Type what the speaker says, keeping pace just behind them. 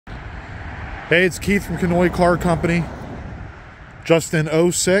Hey, it's Keith from Kenoi Car Company. Just in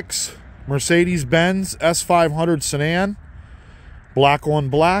 '06 Mercedes-Benz S500 Sedan. Black on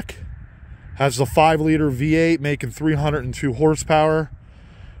black. Has the 5-liter V8 making 302 horsepower.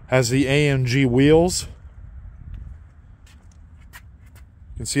 Has the AMG wheels. You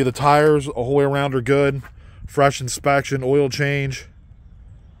can see the tires the whole way around are good. Fresh inspection, oil change.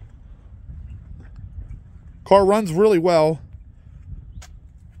 Car runs really well.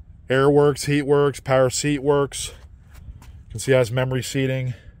 Air works, heat works, power seat works. You can see it has memory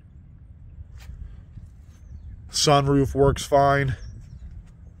seating. Sunroof works fine.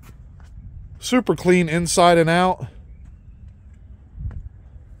 Super clean inside and out.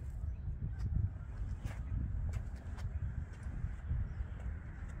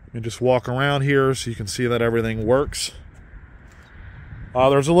 Let me just walk around here so you can see that everything works.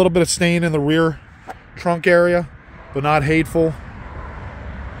 There's a little bit of stain in the rear trunk area, but not hateful.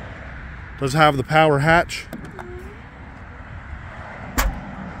 Does have the power hatch.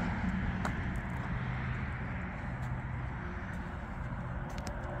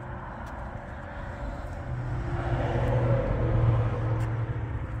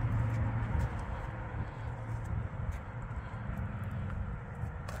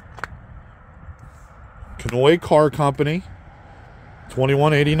 Kenoi Car Company,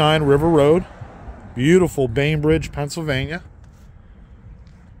 2189 River Road, beautiful Bainbridge, Pennsylvania,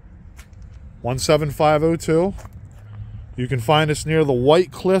 17502. You can find us near the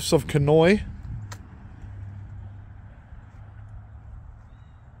White Cliffs of Kenoi.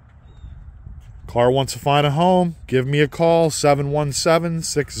 Car wants to find a home, give me a call,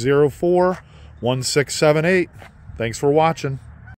 717-604-1678. Thanks for watching.